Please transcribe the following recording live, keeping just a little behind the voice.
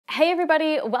Hey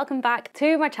everybody, welcome back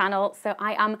to my channel. So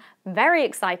I am very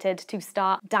excited to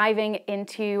start diving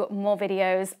into more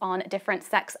videos on different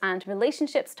sex and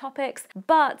relationships topics,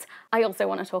 but I also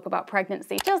want to talk about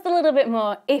pregnancy just a little bit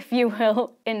more, if you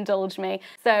will indulge me.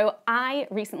 So I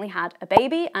recently had a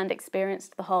baby and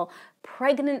experienced the whole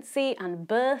pregnancy and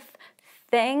birth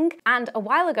thing. And a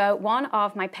while ago, one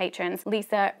of my patrons,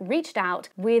 Lisa, reached out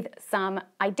with some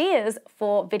ideas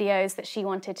for videos that she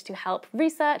wanted to help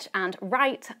research and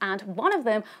write. And one of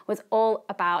them was all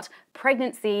about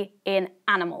pregnancy in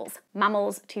animals,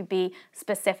 mammals to be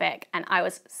specific. And I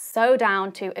was so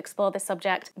down to explore this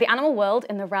subject. The animal world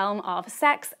in the realm of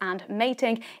sex and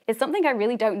mating is something I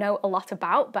really don't know a lot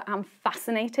about, but I'm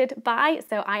fascinated by.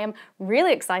 So I am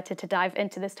really excited to dive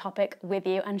into this topic with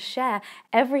you and share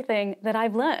everything that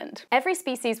I've learned. Every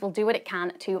species will do what it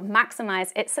can to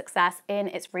maximize its success in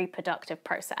its reproductive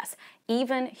process,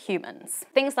 even humans.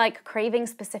 Things like craving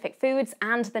specific foods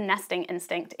and the nesting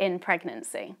instinct in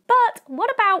pregnancy. But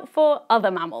what about for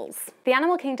other mammals? The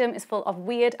animal kingdom is full of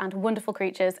weird and wonderful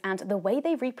creatures, and the way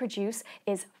they reproduce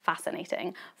is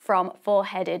fascinating, from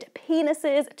four-headed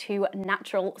penises to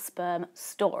natural sperm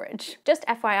storage. Just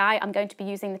FYI, I'm going to be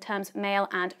using the terms male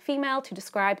and female to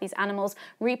describe these animals'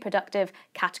 reproductive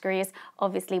categories.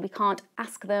 Obviously, we can't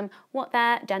ask them what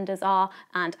their genders are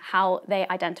and how they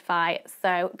identify,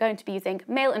 so going to be using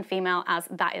male and female as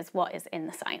that is what is in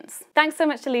the science. Thanks so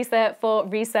much to Lisa for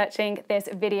researching this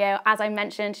video. As I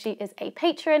mentioned, she is a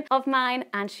patron of mine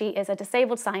and she is a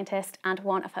disabled scientist, and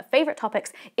one of her favorite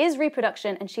topics is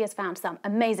reproduction, and she has found some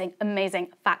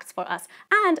amazing facts for us.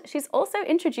 And she's also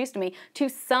introduced me to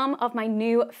some of my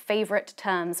new favorite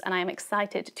terms, and I am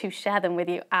excited to share them with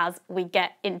you as we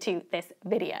get into this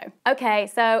video. Okay,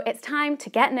 so it's time to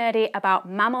get nerdy about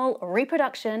mammal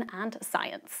reproduction and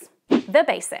science. The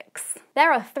basics.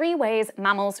 There are three ways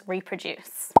mammals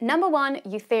reproduce. Number one,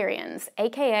 Eutherians,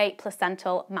 aka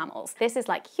placental mammals. This is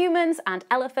like humans and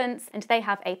elephants, and they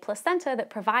have a placenta that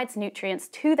provides nutrients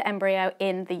to the embryo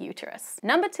in the uterus.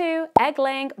 Number two,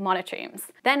 egg-laying monotremes.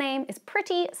 Their name is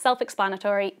pretty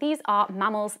self-explanatory. These are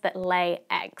mammals that lay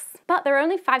eggs. But there are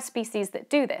only 5 species that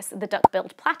do this: the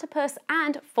duck-billed platypus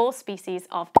and 4 species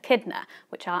of echidna,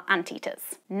 which are anteaters.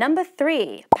 Number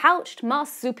 3, pouched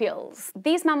marsupials.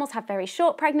 These mammals have very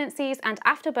short pregnancies, and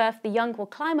after birth the young will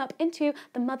climb up into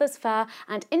the mother's fur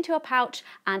and into a pouch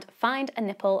and find a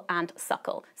nipple and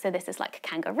suckle. So this is like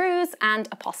kangaroos and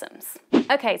opossums.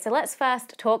 Okay, so let's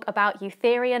first talk about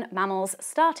Eutherian mammals,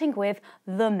 starting with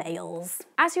the males.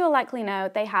 As you'll likely know,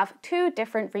 they have 2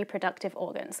 different reproductive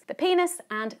organs, the penis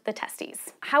and the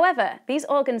testes. However, these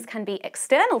organs can be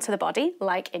external to the body,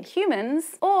 like in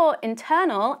humans, or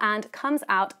internal and comes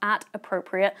out at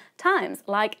appropriate times,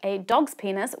 like a dog's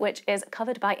penis, which is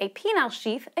covered by a penile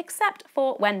sheath except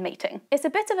for when mating. It's a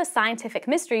bit of a scientific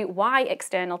mystery why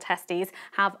external testes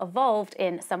have evolved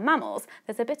in some mammals.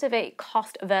 There's a bit of a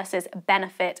cost versus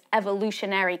benefit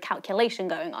evolutionary calculation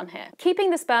going on here.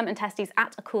 Keeping the sperm and testes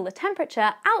at a cooler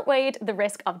temperature outweighed the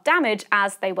risk of damage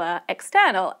as they were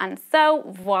external, and so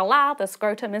voila, the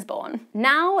scrotum is born.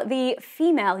 Now the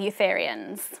female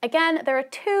Eutherians. Again, there are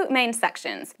 2 main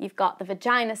sections. You've got the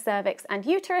vagina, cervix and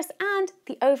uterus, and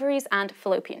the ovaries and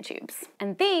fallopian tubes.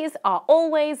 And these are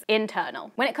always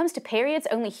internal. When it comes to periods,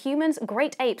 only humans,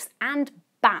 great apes and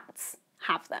bats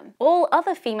have them. All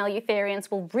other female Eutherians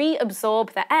will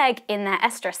reabsorb the egg in their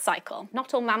estrus cycle.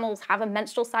 Not all mammals have a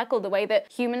menstrual cycle the way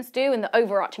that humans do, and the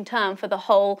overarching term for the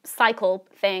whole cycle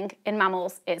thing in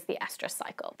mammals is the estrus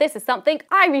cycle. This is something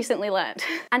I recently learned.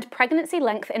 And pregnancy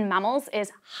length in mammals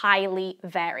is highly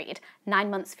varied.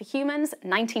 9 months for humans,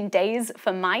 19 days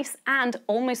for mice, and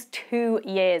almost 2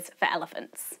 years for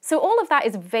elephants. So all of that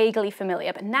is vaguely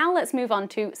familiar, but now let's move on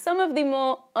to some of the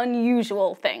more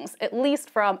unusual things, at least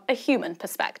from a human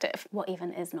perspective. What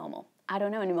even is normal? I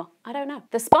don't know anymore. I don't know.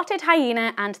 The spotted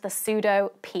hyena and the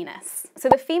pseudo-penis. So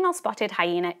the female spotted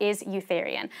hyena is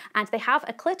Eutherian, and they have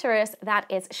a clitoris that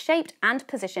is shaped and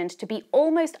positioned to be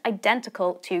almost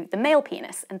identical to the male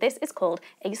penis, and this is called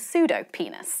a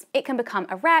pseudo-penis. It can become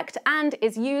erect and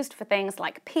is used for things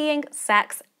like peeing,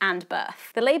 sex, and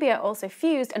birth. The labia are also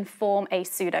fused and form a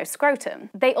pseudoscrotum.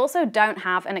 They also don't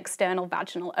have an external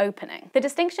vaginal opening. The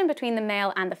distinction between the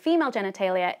male and the female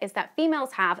genitalia is that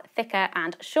females have thicker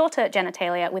and shorter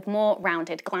genitalia with more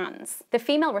rounded glands. The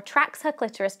female retracts her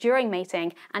clitoris during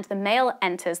mating, and the male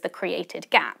enters the created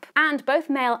gap. And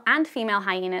both male and female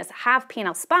hyenas have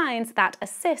penile spines that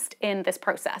assist in this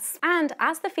process. And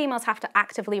as the females have to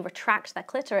actively retract their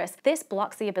clitoris, this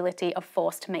blocks the ability of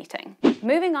forced mating.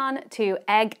 Moving on to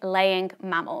egg egg-laying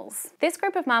mammals. This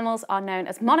group of mammals are known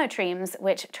as monotremes,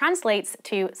 which translates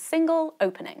to single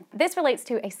opening. This relates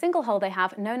to a single hole they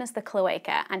have known as the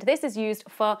cloaca, and this is used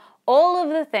for all of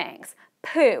the things: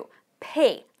 poo,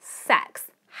 pee, sex.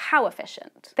 How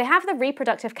efficient. They have the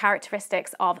reproductive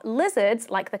characteristics of lizards,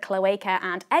 like the cloaca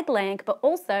and egg-laying, but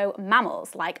also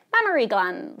mammals, like mammary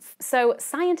glands. So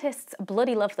scientists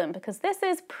bloody love them because this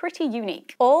is pretty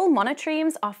unique. All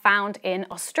monotremes are found in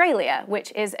Australia,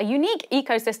 which is a unique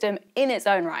ecosystem in its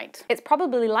own right. It's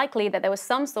probably likely that there was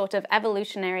some sort of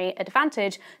evolutionary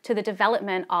advantage to the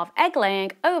development of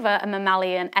egg-laying over a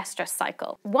mammalian estrus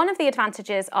cycle. One of the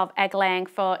advantages of egg-laying,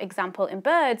 for example, in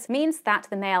birds, means that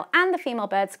the male and the female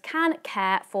birds can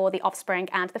care for the offspring,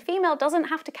 and the female doesn't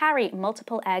have to carry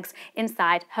multiple eggs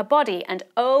inside her body. And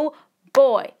oh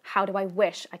boy, how do I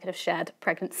wish I could have shared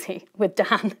pregnancy with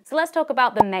Dan. So let's talk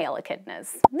about the male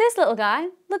echidnas. This little guy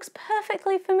looks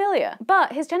perfectly familiar,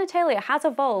 but his genitalia has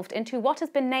evolved into what has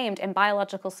been named in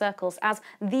biological circles as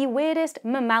the weirdest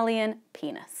mammalian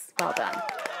penis. Well done.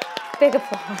 Big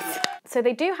applause. So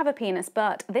they do have a penis,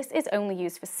 but this is only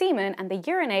used for semen, and they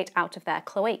urinate out of their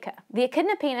cloaca. The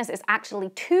echidna penis is actually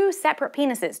two separate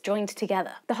penises joined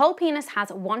together. The whole penis has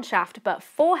one shaft, but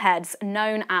four heads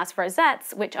known as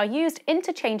rosettes, which are used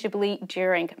interchangeably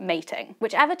during mating.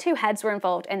 Whichever two heads were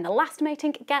involved in the last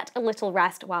mating get a little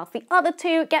rest, whilst the other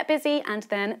two get busy and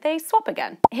then they swap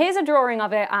again. Here's a drawing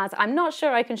of it, as I'm not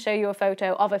sure I can show you a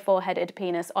photo of a four-headed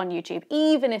penis on YouTube,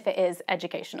 even if it is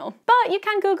educational. But you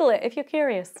can Google it if you're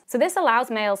curious. So this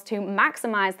allows males to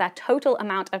maximize their total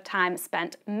amount of time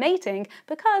spent mating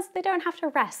because they don't have to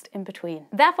rest in between,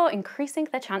 therefore increasing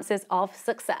their chances of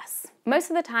success. Most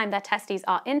of the time their testes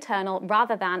are internal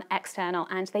rather than external,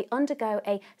 and they undergo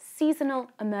a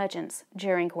seasonal emergence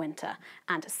during winter.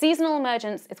 And seasonal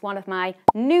emergence is one of my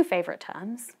new favorite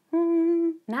terms.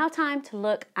 Now time to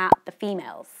look at the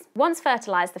females. Once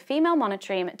fertilized, the female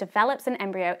monotreme develops an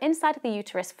embryo inside of the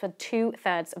uterus for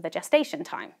 2/3 of the gestation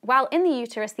time. While in the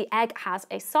uterus, the egg has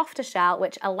a softer shell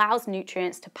which allows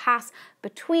nutrients to pass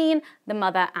between the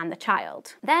mother and the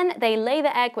child. Then they lay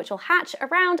the egg, which will hatch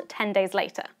around 10 days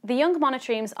later. The young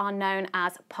monotremes are known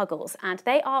as puggles, and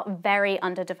they are very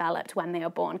underdeveloped when they are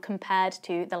born compared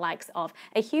to the likes of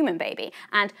a human baby.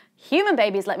 And human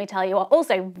babies, let me tell you, are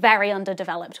also very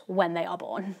underdeveloped when they are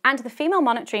born. And the female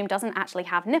monotreme doesn't actually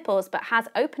have nipples, but has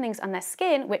openings on their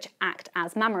skin which act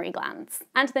as mammary glands.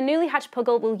 And the newly hatched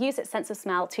puggle will use its sense of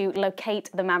smell to locate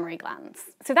the mammary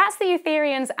glands. So that's the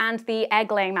Eutherians and the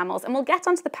egg-laying mammals, and we'll get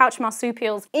onto the pouch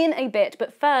marsupials in a bit,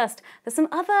 but first, there's some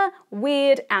other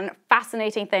weird and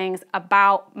fascinating things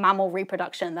about mammal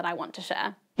reproduction that I want to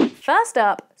share. First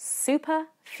up,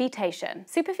 superfetation.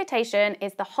 Superfetation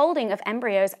is the holding of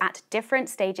embryos at different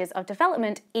stages of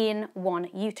development in one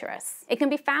uterus. It can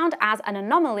be found as an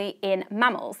anomaly in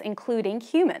mammals, including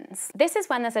humans. This is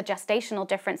when there's a gestational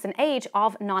difference in age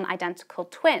of non-identical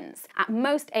twins, at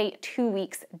most a 2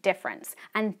 weeks difference.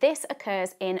 And this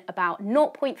occurs in about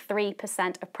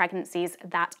 0.3% of pregnancies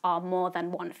that are more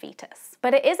than one fetus.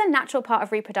 But it is a natural part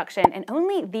of reproduction in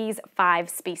only these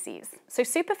 5 species. So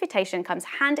superfetation comes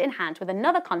hand in hand with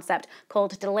another concept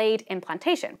called delayed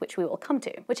implantation, which we will come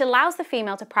to, which allows the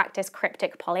female to practice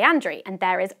cryptic polyandry. And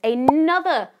there is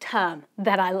another term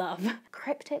that I love: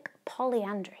 cryptic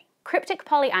polyandry. Cryptic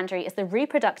polyandry is the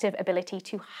reproductive ability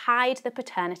to hide the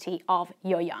paternity of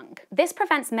your young. This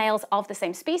prevents males of the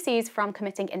same species from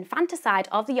committing infanticide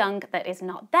of the young that is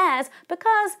not theirs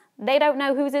because they don't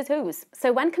know whose is whose.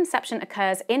 So when conception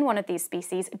occurs in one of these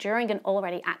species during an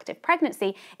already active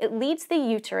pregnancy, it leads the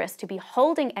uterus to be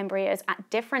holding embryos at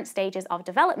different stages of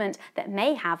development that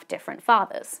may have different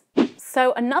fathers.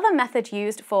 So another method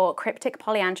used for cryptic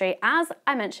polyandry, as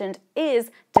I mentioned,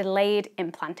 is delayed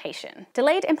implantation.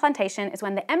 Delayed implantation is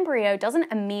when the embryo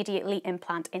doesn't immediately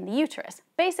implant in the uterus,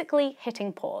 basically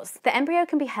hitting pause. The embryo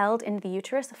can be held in the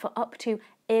uterus for up to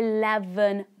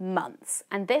 11 months,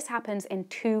 and this happens in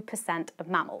 2% of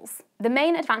mammals. The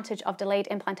main advantage of delayed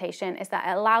implantation is that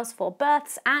it allows for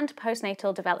births and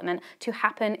postnatal development to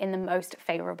happen in the most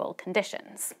favourable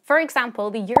conditions. For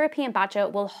example, the European badger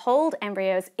will hold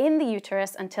embryos in the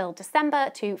uterus until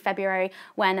December to February,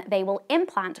 when they will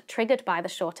implant, triggered by the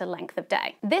shorter length of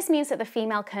day. This means that the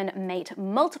female can mate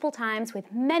multiple times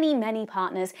with many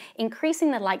partners,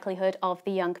 increasing the likelihood of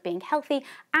the young being healthy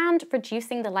and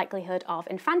reducing the likelihood of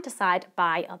infanticide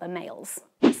by other males.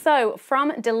 So,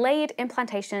 from delayed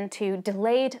implantation to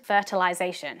delayed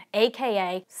fertilization,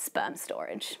 aka sperm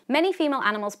storage. Many female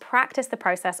animals practice the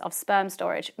process of sperm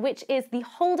storage, which is the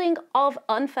holding of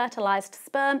unfertilized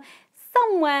sperm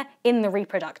somewhere in the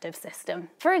reproductive system.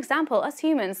 For example, us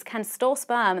humans can store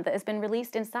sperm that has been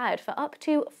released inside for up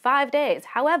to 5 days.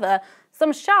 However,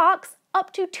 some sharks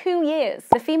up to 2 years.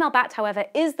 The female bat, however,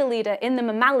 is the leader in the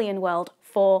mammalian world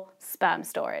for sperm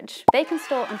storage. They can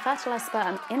store unfertilized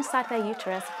sperm inside their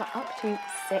uterus for up to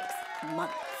 6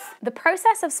 months. The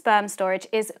process of sperm storage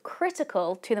is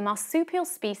critical to the marsupial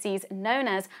species known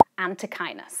as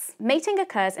antechinus. Mating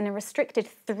occurs in a restricted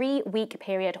 3-week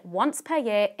period once per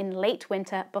year in late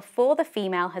winter before the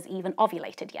female has even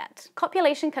ovulated yet.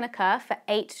 Copulation can occur for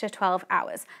 8 to 12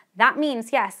 hours. That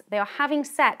means, yes, they are having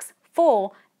sex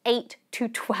for 8 to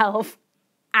 12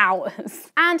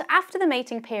 hours. And after the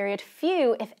mating period,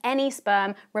 few, if any,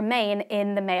 sperm remain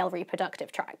in the male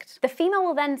reproductive tract. The female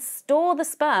will then store the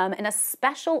sperm in a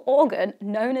special organ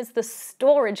known as the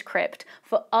storage crypt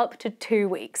for up to 2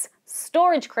 weeks.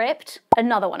 Storage crypt,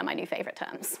 another one of my new favorite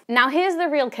terms. Now here's the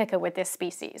real kicker with this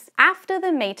species. After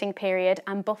the mating period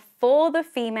and before the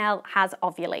female has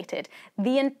ovulated,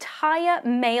 the entire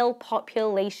male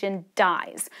population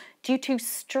dies due to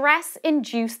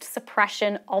stress-induced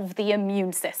suppression of the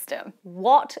immune system.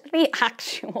 What the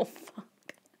actual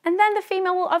fuck? And then the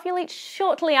female will ovulate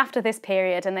shortly after this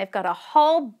period, and they've got a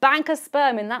whole bank of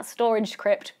sperm in that storage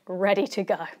crypt ready to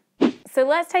go. So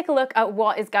let's take a look at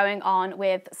what is going on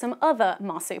with some other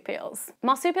marsupials.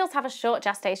 Marsupials have a short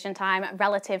gestation time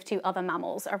relative to other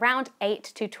mammals, around 8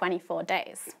 to 24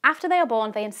 days. After they are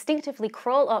born, they instinctively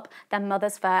crawl up their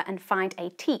mother's fur and find a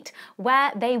teat,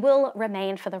 where they will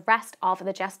remain for the rest of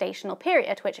the gestational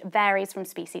period, which varies from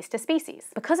species to species.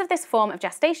 Because of this form of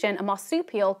gestation, a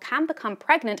marsupial can become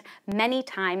pregnant many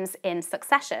times in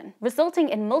succession, resulting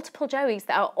in multiple joeys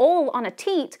that are all on a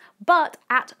teat, but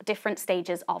at different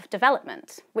stages of development,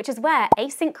 which is where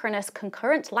asynchronous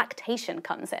concurrent lactation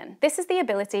comes in. This is the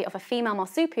ability of a female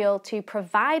marsupial to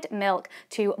provide milk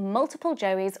to multiple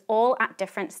joeys all at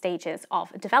different stages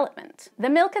of development. The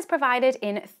milk is provided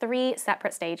in 3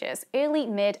 separate stages: early,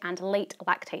 mid, and late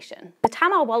lactation. The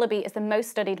Tamar wallaby is the most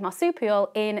studied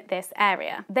marsupial in this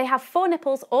area. They have 4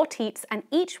 nipples or teats, and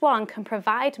each one can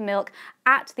provide milk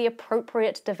at the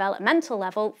appropriate developmental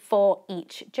level for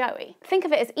each joey. Think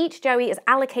of it as each joey is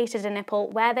allocated a nipple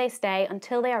where they stay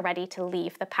until they are ready to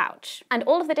leave the pouch. And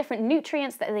all of the different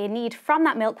nutrients that they need from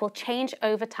that milk will change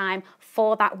over time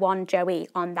for that one joey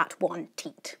on that one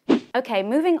teat. Okay,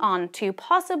 moving on to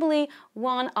possibly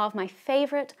one of my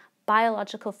favorite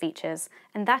biological features,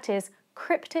 and that is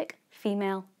cryptic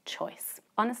female choice.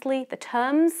 Honestly, the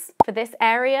terms for this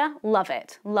area, love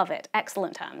it,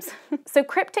 excellent terms. So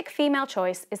cryptic female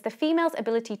choice is the female's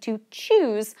ability to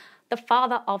choose the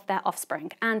father of their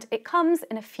offspring, and it comes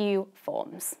in a few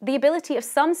forms. The ability of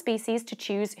some species to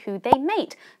choose who they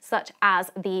mate, such as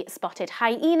the spotted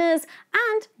hyenas,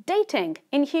 and dating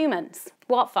in humans.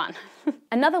 What fun.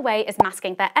 Another way is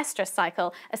masking their estrus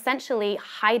cycle, essentially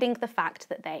hiding the fact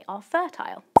that they are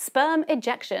fertile. Sperm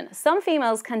ejection. Some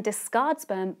females can discard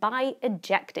sperm by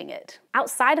ejecting it.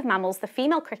 Outside of mammals, the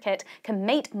female cricket can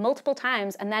mate multiple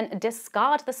times and then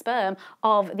discard the sperm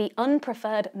of the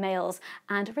unpreferred males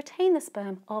and retain the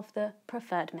sperm of the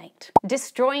preferred mate.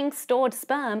 Destroying stored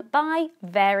sperm by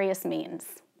various means.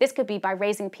 This could be by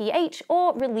raising pH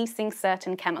or releasing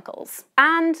certain chemicals.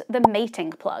 And the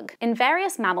mating plug. In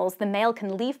various mammals, the male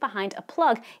can leave behind a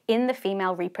plug in the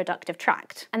female reproductive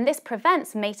tract, and this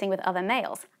prevents mating with other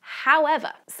males.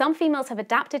 However, some females have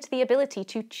adapted to the ability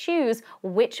to choose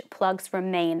which plugs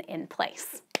remain in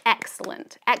place.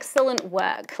 Excellent, excellent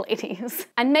work, ladies.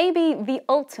 And maybe the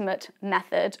ultimate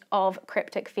method of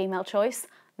cryptic female choice,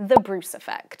 the Bruce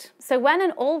effect. So when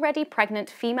an already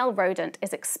pregnant female rodent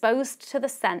is exposed to the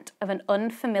scent of an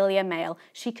unfamiliar male,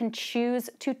 she can choose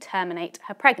to terminate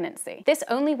her pregnancy. This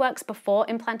only works before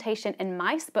implantation in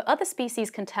mice, but other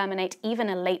species can terminate even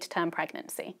a late-term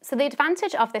pregnancy. So the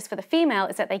advantage of this for the female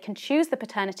is that they can choose the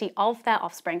paternity of their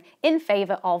offspring in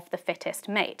favor of the fittest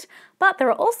mate. But there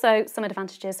are also some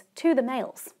advantages to the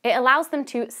males. It allows them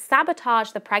to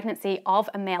sabotage the pregnancy of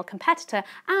a male competitor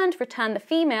and return the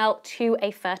female to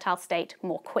a fertile state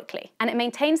more quickly. And it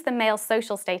maintains the male's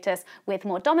social status, with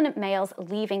more dominant males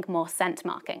leaving more scent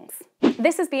markings.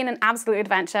 This has been an absolute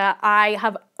adventure. I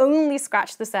have only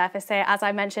scratched the surface here. As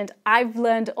I mentioned, I've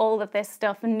learned all of this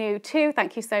stuff new too.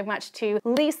 Thank you so much to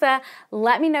Lisa.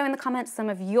 Let me know in the comments some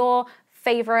of your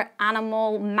favorite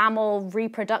animal, mammal,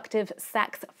 reproductive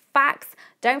sex facts.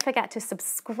 Don't forget to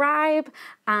subscribe,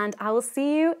 and I will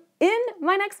see you in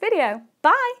my next video.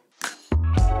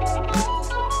 Bye!